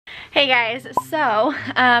Hey guys, so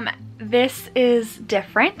this is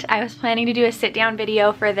different. I was planning to do a sit down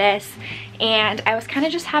video for this and I was kind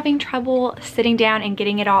of just having trouble sitting down and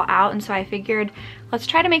getting it all out, and so I figured let's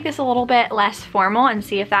try to make this a little bit less formal and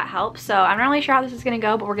see if that helps. So I'm not really sure how this is gonna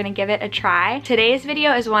go, but we're gonna give it a try. Today's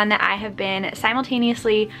video is one that I have been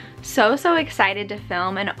simultaneously so excited to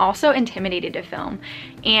film and also intimidated to film.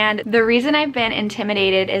 And the reason I've been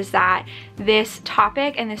intimidated is that this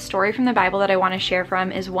topic and this story from the Bible that I want to share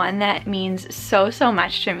from is one that means so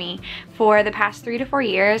much to me. For the past 3 to 4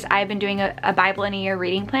 years, I've been doing a Bible in a year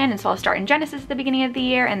reading plan, and so I'll start in Genesis at the beginning of the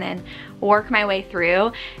year and then work my way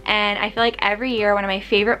through. And I feel like every year one of my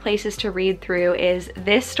favorite places to read through is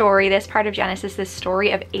this story, this part of Genesis, this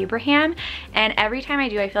story of Abraham. And every time I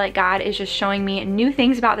do, I feel like God is just showing me new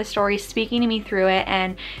things about the story, speaking to me through it,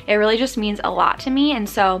 and it really just means a lot to me. And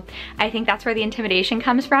so I think that's where the intimidation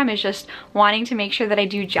comes from, is just wanting to make sure that I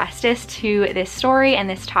do justice to this story and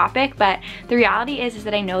this topic. But the reality is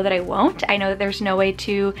that I know that I won't. I know that there's no way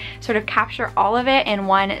to sort of capture all of it in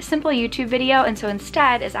one simple YouTube video. And so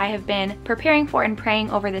instead, as I have been preparing for and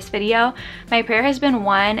praying over this video, my prayer has been,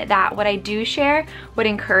 one, that what I do share would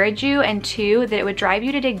encourage you, and two, that it would drive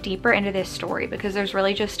you to dig deeper into this story, because there's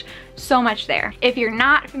really just so much there. If you're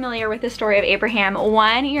not familiar with the story of Abraham,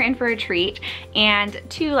 one, you're in for a treat, and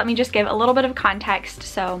two, let me just give a little bit of context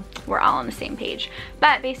so we're all on the same page.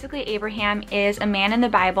 But basically, Abraham is a man in the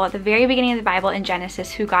Bible, at the very beginning of the Bible in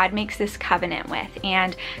Genesis, who God makes this covenant with,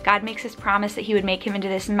 and God makes this promise that he would make him into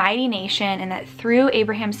this mighty nation, and that through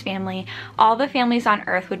Abraham's family, all the families on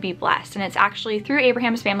earth would be blessed. And it's actually through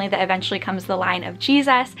Abraham's family that eventually comes the line of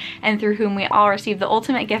Jesus, and through whom we all receive the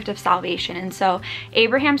ultimate gift of salvation. And so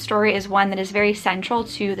Abraham's story is one that is very central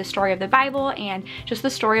to the story of the Bible and just the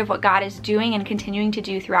story of what God is doing and continuing to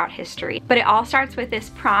do throughout history. But it all starts with this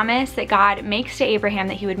promise that God makes to Abraham,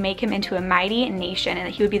 that he would make him into a mighty nation and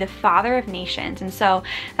that he would be the father of nations. And so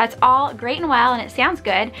that's all great and well, and it sounds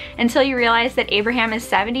good until you realize that Abraham is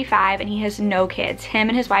 75 and he has no kids. Him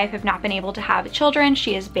and his wife have not been able to have children.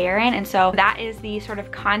 She is barren. And so that is the sort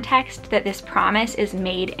of context that this promise is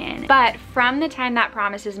made in. But from the time that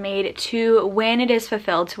promise is made to when it is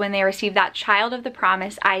fulfilled, to when they receive that child of the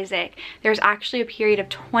promise, Isaac, there's actually a period of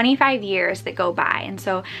 25 years that go by. And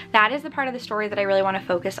so that is the part of the story that I really want to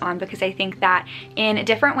focus on, because I think that in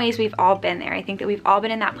different ways we've all been there. I think that we've all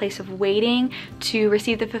been in that place of waiting to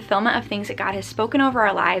receive the fulfillment of things that God has spoken over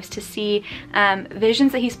our lives, to see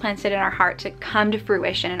visions that he's planted in our heart to come to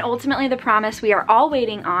fruition. And ultimately the promise we are all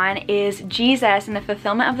waiting on is Jesus and the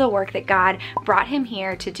fulfillment of the work that God brought him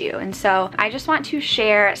here to do. And so I just want to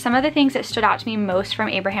share some of the things that stood out to me most from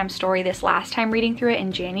Abraham's story this last time reading through it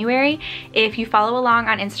in January. If you follow along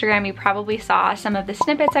on Instagram, you probably saw some of the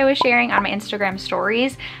snippets I was sharing on my Instagram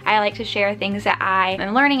stories. I like to share things that I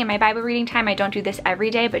am learning in my Bible reading time. I don't do this every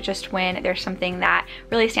day, but just when there's something that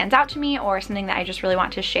really stands out to me or something that I just really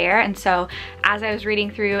want to share. And so as I was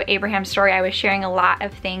reading through Abraham's story, I was sharing a lot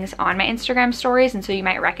of things on my Instagram stories, and so you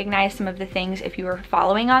might recognize some of the things if you were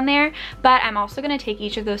following on there. But I'm also going to take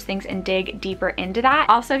each of those things and dig deeper into that.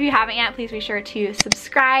 Also, if you haven't yet, please be sure to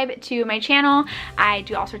subscribe to my channel. I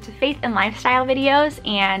do all sorts of faith and lifestyle videos,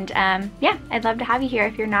 and yeah, I'd love to have you here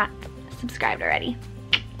if you're not subscribed already.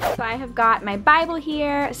 So I have got my Bible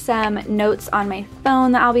here, some notes on my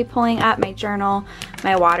phone that I'll be pulling up, my journal,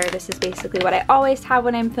 my water. This is basically what I always have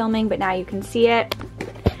when I'm filming, but now you can see it.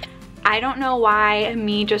 I don't know why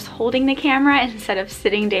me just holding the camera instead of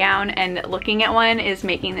sitting down and looking at one is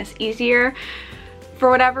making this easier for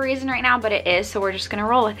whatever reason right now, but it is, so we're just gonna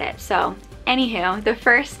roll with it. So anywho, the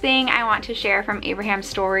first thing I want to share from Abraham's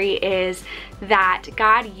story is that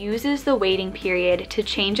God uses the waiting period to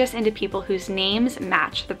change us into people whose names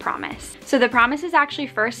match the promise. So the promise is actually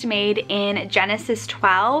first made in Genesis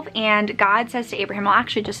 12, and God says to Abraham, I'll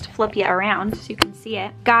actually just flip you around so you can see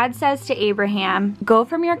it. God says to Abraham, go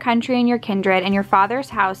from your country and your kindred and your father's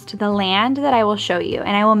house to the land that I will show you,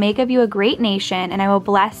 and I will make of you a great nation, and I will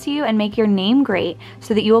bless you and make your name great,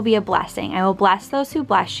 so that you will be a blessing. I will bless those who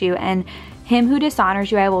bless you, and him who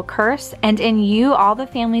dishonors you I will curse, and in you all the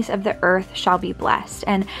families of the earth shall be blessed.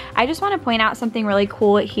 And I just want to point out something really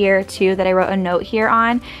cool here too that I wrote a note here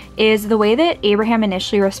on, is the way that Abraham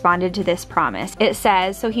initially responded to this promise. It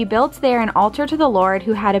says, so he built there an altar to the Lord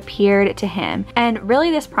who had appeared to him. And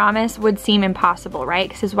really this promise would seem impossible, right?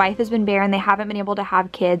 Because his wife has been barren, they haven't been able to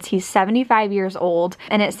have kids. He's 75 years old,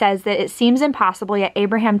 and it says that it seems impossible, yet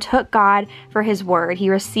Abraham took God for his word. He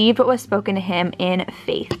received what was spoken to him in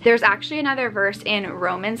faith. There's actually another verse in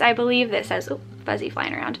Romans, I believe, that says, oh, fuzzy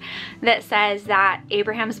flying around, that says that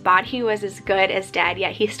Abraham's body was as good as dead,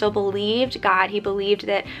 yet he still believed God. He believed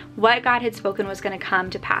that what God had spoken was going to come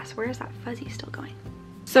to pass. Where is that fuzzy still going?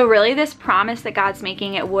 So really this promise that God's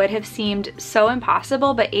making, it would have seemed so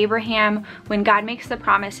impossible, but Abraham, when God makes the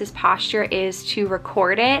promise, his posture is to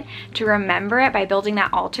record it, to remember it by building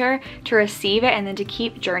that altar, to receive it, and then to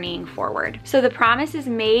keep journeying forward. So the promise is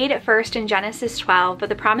made first in Genesis 12, but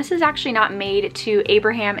the promise is actually not made to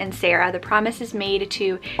Abraham and Sarah. The promise is made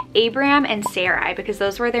to Abram and Sarai, because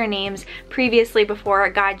those were their names previously before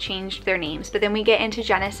God changed their names. But then we get into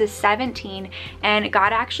Genesis 17 and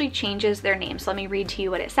God actually changes their names. So let me read to you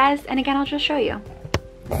what it says, and again I'll just show you.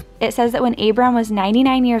 It says that when Abram was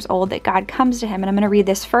 99 years old that God comes to him, and I'm going to read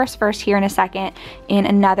this first verse here in a second in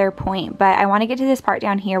another point, but I want to get to this part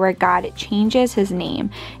down here where God changes his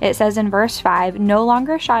name. It says in verse 5, "No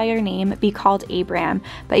longer shall your name be called Abram,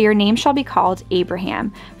 but your name shall be called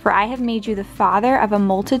Abraham, for I have made you the father of a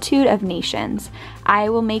multitude of nations. I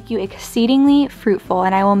will make you exceedingly fruitful,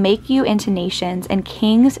 and I will make you into nations, and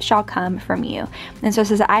kings shall come from you." And so it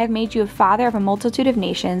says that I have made you a father of a multitude of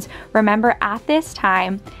nations. Remember, at this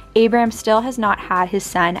time, Abraham still has not had his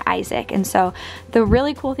son Isaac. And so the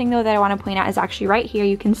really cool thing though that I want to point out is actually right here.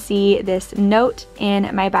 You can see this note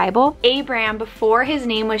in my Bible. Abram, before his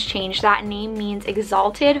name was changed, that name means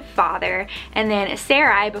exalted father. And then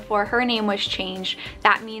Sarai, before her name was changed,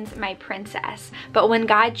 that means my princess. But when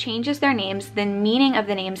God changes their names, the meaning of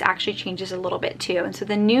the names actually changes a little bit too. And so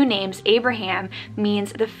the new names, Abraham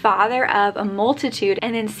means the father of a multitude.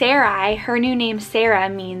 And then Sarai, her new name Sarah,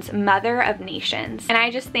 means mother of nations. And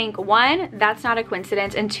I just think, one, that's not a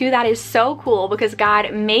coincidence, and two, that is so cool because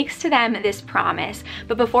God makes to them this promise,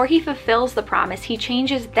 but before he fulfills the promise, he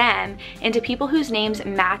changes them into people whose names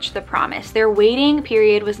match the promise. Their waiting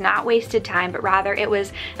period was not wasted time, but rather it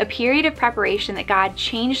was a period of preparation that God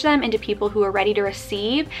changed them into people who are ready to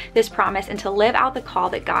receive this promise and to live out the call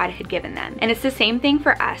that God had given them. And it's the same thing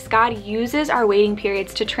for us. God uses our waiting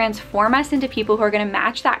periods to transform us into people who are going to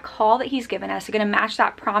match that call that he's given us, are going to match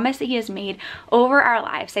that promise that he has made over our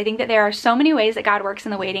lives. I think that there are so many ways that God works in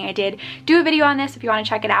the waiting. I did do a video on this if you want to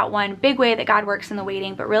check it out. One big way that God works in the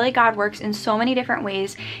waiting, but really God works in so many different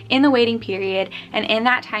ways in the waiting period. And in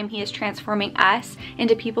that time, he is transforming us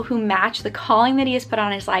into people who match the calling that he has put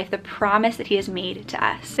on his life, the promise that he has made to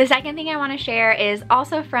us. The second thing I want to share is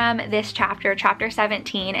also from this chapter, chapter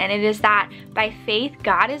 17, and it is that by faith,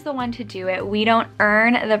 God is the one to do it. We don't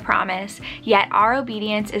earn the promise, yet our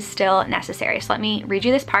obedience is still necessary. So let me read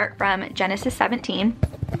you this part from Genesis 17.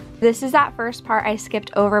 This is that first part I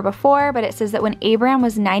skipped over before, but it says that when Abraham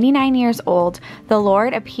was 99 years old, the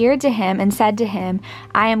Lord appeared to him and said to him,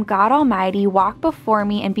 "I am God Almighty, walk before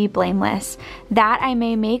me and be blameless, that I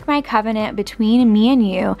may make my covenant between me and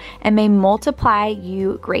you and may multiply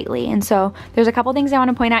you greatly." And so there's a couple things I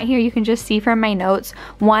want to point out here. You can just see from my notes.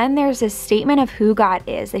 One, there's this statement of who God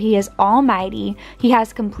is, that he is almighty, he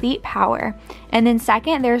has complete power. And then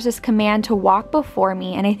second, there's this command to walk before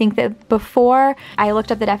me. And I think that before I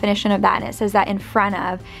looked up the definition of that, and it says that in front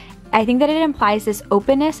of, I think that it implies this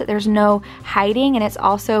openness, that there's no hiding, and it's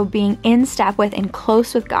also being in step with and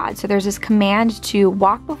close with God. So there's this command to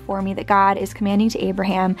walk before me that God is commanding to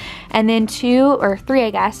Abraham. And then two or three,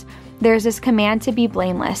 I guess, there's this command to be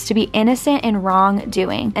blameless, to be innocent in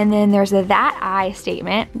wrongdoing. And then there's a "that I"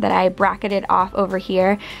 statement that I bracketed off over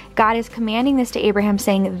here. God is commanding this to Abraham,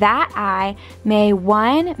 saying that I may,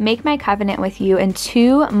 one, make my covenant with you, and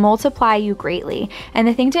two, multiply you greatly. And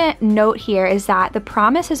the thing to note here is that the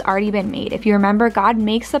promise has already been made. If you remember, God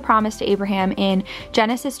makes the promise to Abraham in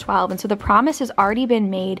Genesis 12, and so the promise has already been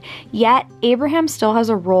made, yet Abraham still has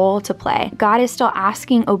a role to play. God is still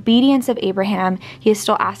asking obedience of Abraham. He is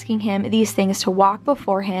still asking him these things to walk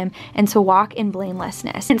before him and to walk in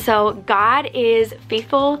blamelessness. And so God is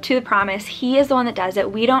faithful to the promise. He is the one that does it.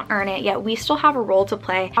 We don't earn it, yet we still have a role to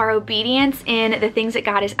play. Our obedience in the things that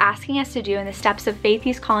God is asking us to do and the steps of faith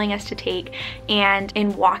he's calling us to take, and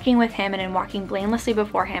in walking with him and in walking blamelessly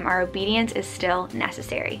before him, our obedience is still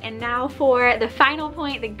necessary. And now for the final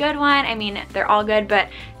point, the good one. I mean, they're all good, but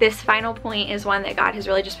this final point is one that God has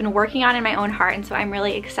really just been working on in my own heart, and so I'm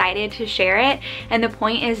really excited to share it. And the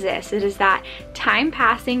point is this: it is that time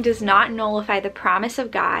passing does not nullify the promise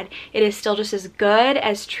of God. It is still just as good,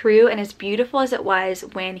 as true, and as beautiful as it was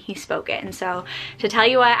when he spoke it. And so to tell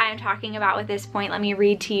you what I'm talking about with this point, let me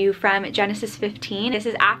read to you from Genesis 15. This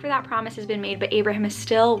is after that promise has been made, but Abraham is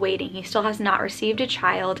still waiting. He still has not received a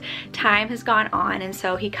child. Time has gone on, and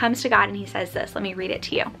so he comes to God and he says this. Let me read it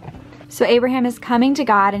to you. So Abraham is coming to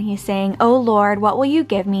God and he's saying, "Oh Lord, what will you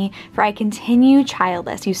give me? For I continue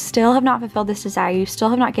childless. You still have not fulfilled this desire. You still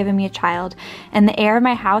have not given me a child. And the heir of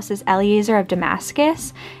my house is Eliezer of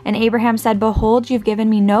Damascus." And Abraham said, "Behold, you've given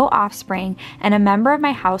me no offspring, and a member of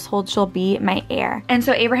my household shall be my heir." And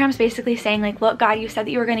so Abraham's basically saying, like, look, God, you said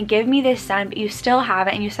that you were going to give me this son, but you still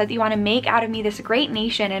haven't. And you said that you want to make out of me this great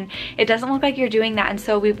nation, and it doesn't look like you're doing that. And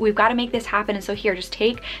so we've got to make this happen. And so here, just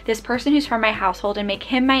take this person who's from my household and make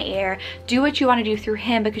him my heir. Do what you want to do through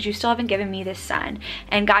him, because you still haven't given me this son.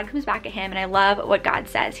 And God comes back at him, and I love what God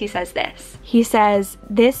says. He says this. He says,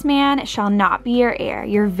 "This man shall not be your heir.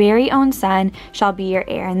 Your very own son shall be your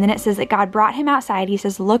heir." And then it says that God brought him outside. He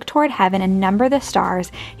says, "Look toward heaven and number the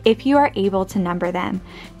stars, if you are able to number them."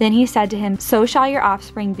 Then he said to him, "So shall your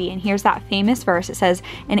offspring be." And here's that famous verse. It says,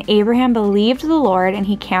 "And Abraham believed the Lord, and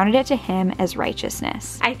he counted it to him as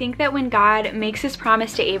righteousness." I think that when God makes his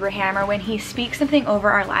promise to Abraham, or when he speaks something over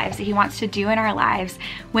our lives that he wants to do in our lives,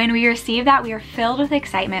 when we receive that, we are filled with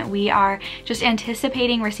excitement. We are just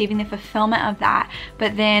anticipating receiving the fulfillment of that.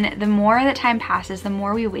 But then the more that time passes, the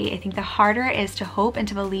more we wait, I think the harder it is to hope and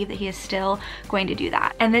to believe that he is still going to do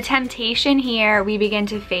that. And the temptation here we begin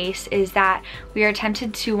to face is that we are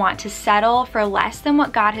tempted to want to settle for less than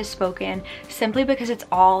what God has spoken, simply because it's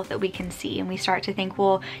all that we can see. And we start to think,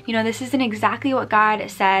 well, you know, this isn't exactly what God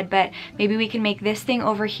said, but maybe we can make this thing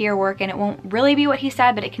over here work, and it won't really be what he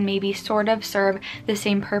said, but it can maybe sort of serve the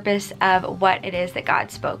same purpose of what it is that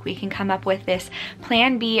God spoke. We can come up with this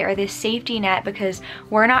plan B, or this safety net, because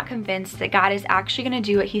we're not convinced that God is actually going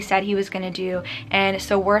to do what he said he was going to do. And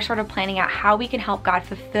so we're sort of planning out how we can help God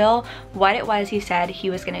fulfill what it was he said he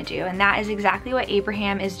was going to do. And that is exactly what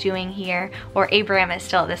Abraham is doing here, or Abraham is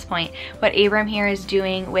still at this point, what Abraham here is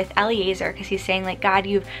doing with Eliezer, because he's saying, like, God,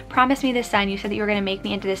 you've promised me this son. You said that you were going to make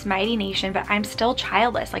me into this mighty nation, but I'm still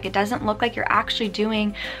childless. Like, it doesn't look like you're actually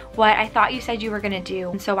doing what I thought you said you were going to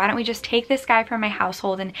do. And so why don't we just take this guy from my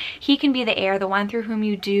household, and he can be the heir, the one through whom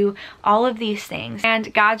you do all of these things.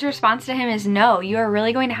 And God's response to him is, no, you are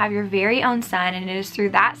really going to have your very own son, and it is through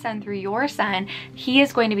that son, through your son, he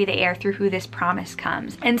is going to be the heir through who this promise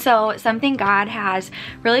comes. And so something God has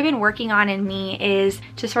really been working on in me is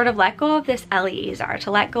to sort of let go of this Eliezer,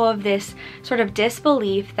 to let go of this sort of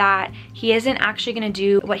disbelief that he isn't actually going to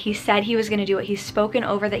do what he said he was going to do, what he's spoken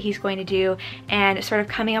over that he's going to do, and sort of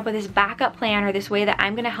coming up with this backup plan, or this way that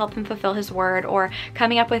I'm going to help him fulfill his word, or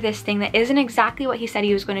coming up with this thing that isn't exactly what he said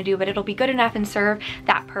he was going to do, but it'll be good enough and serve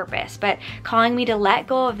that purpose. But calling me to let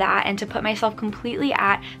go of that and to put myself completely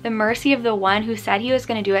at the mercy of the one who said he was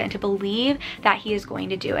going to do it, and to believe that he is going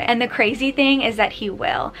to do it. And the crazy thing is that he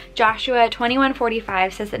will. Joshua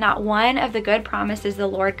 21:45 says that not one of the good promises the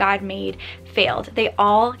Lord God made failed. They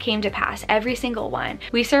all came to pass, every single one.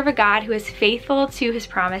 We serve a God who is faithful to his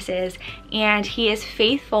promises, and he is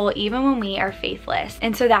faithful even when we are faithless.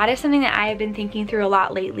 And so that is something that I have been thinking through a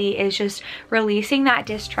lot lately, is just releasing that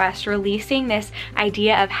distrust, releasing this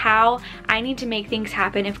idea of how I need to make things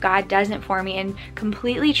happen if God doesn't for me, and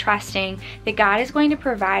completely trusting that God is going to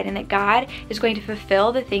provide, and that God is going to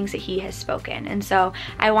fulfill the things that he has spoken. And so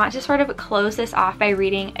I want to sort of close this off by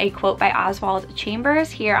reading a quote by Oswald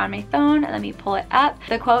Chambers here on my phone. Let me pull it up.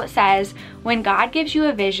 The quote says, "When God gives you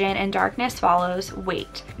a vision and darkness follows,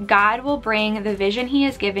 wait. God will bring the vision he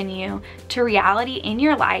has given you to reality in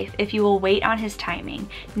your life if you will wait on his timing.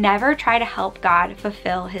 Never try to help God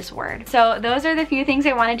fulfill his word." So those are the few things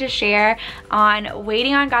I wanted to share on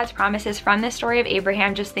waiting on God's promises from the story of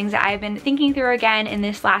Abraham, just things that I've been thinking through again in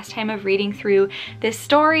this last time of reading through this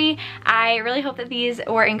story. I really hope that these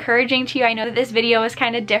were encouraging to you. I know that this video was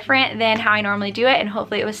kind of different than how I normally do it, and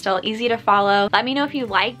hopefully it was still easy to follow. Let me know if you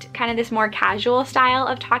liked kind of this more casual style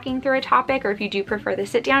of talking through a topic, or if you do prefer the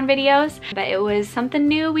sit-down videos. But it was something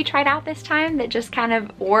new we tried out this time that just kind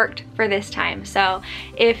of worked for this time. So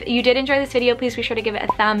if you did enjoy this video, please be sure to give it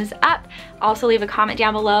a thumbs up. Also leave a comment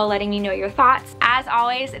down below letting me know your thoughts. As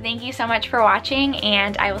always, thank you so much for watching,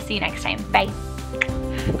 and I will see you next time. Bye.